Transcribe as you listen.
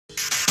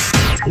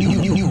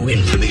New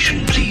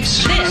information,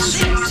 please.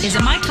 This is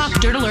a My Talk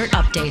Dirt Alert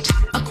update.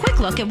 A quick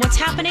look at what's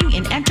happening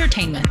in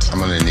entertainment. I'm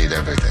gonna need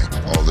everything,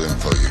 all the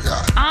info you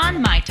got.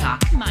 On My Talk.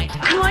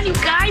 Come on, you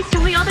guys,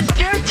 tell me all the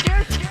dirt.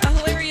 A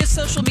hilarious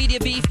social media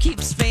beef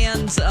keeps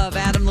fans of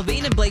Adam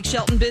Levine and Blake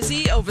Shelton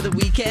busy over the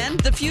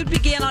weekend. The feud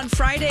began on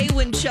Friday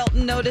when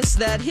Shelton noticed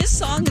that his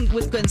song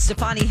with Gwen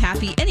Stefani,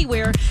 Happy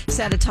Anywhere,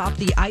 sat atop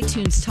the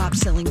iTunes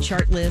top-selling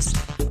chart list,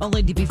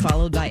 only to be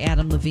followed by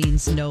Adam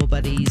Levine's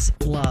Nobody's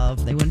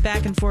Love. They went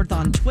back and forth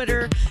on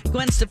Twitter.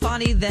 Gwen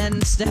Stefani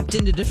then stepped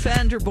in to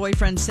defend her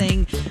boyfriend,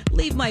 saying,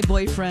 "Leave my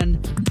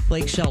boyfriend,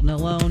 Blake Shelton,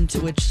 alone," to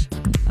which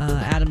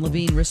Adam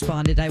Levine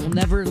responded, "I will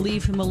never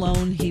leave him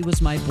alone. He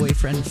was my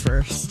boyfriend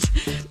first."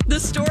 The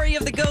story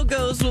of the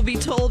Go-Go's will be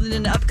told in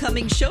an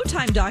upcoming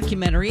Showtime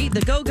documentary.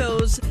 The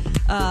Go-Go's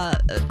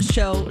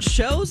show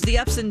shows the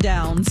ups and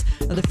downs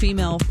of the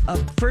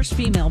first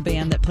female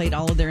band that played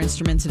all of their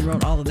instruments and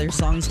wrote all of their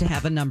songs to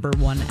have a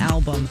 #1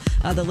 album.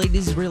 The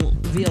ladies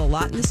reveal a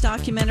lot in this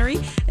documentary,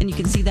 and you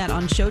can see that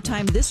on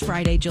Showtime this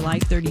Friday, July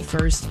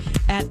 31st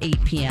at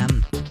 8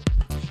 p.m.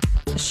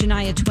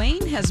 Shania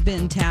Twain has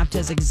been tapped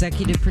as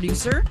executive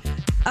producer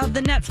of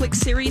the Netflix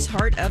series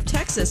Heart of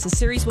Texas. The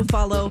series will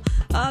follow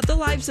the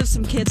lives of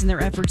some kids and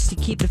their efforts to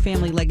keep the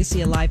family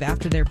legacy alive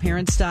after their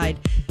parents died.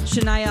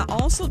 Shania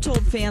also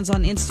told fans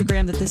on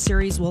Instagram that the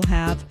series will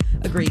have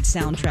a great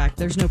soundtrack.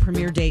 There's no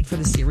premiere date for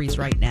the series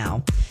right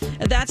now.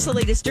 That's the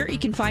latest dirt. You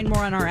can find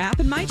more on our app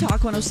and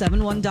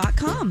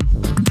mytalk1071.com.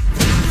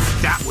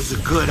 That was a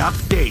good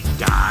update,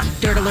 Don.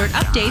 Dirt Alert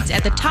updates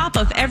at the top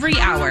of every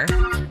hour.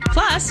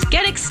 Plus,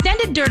 get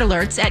extended Dirt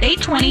Alerts at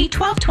 8:20,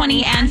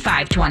 12:20, and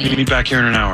 5:20. Meet me back here in an hour.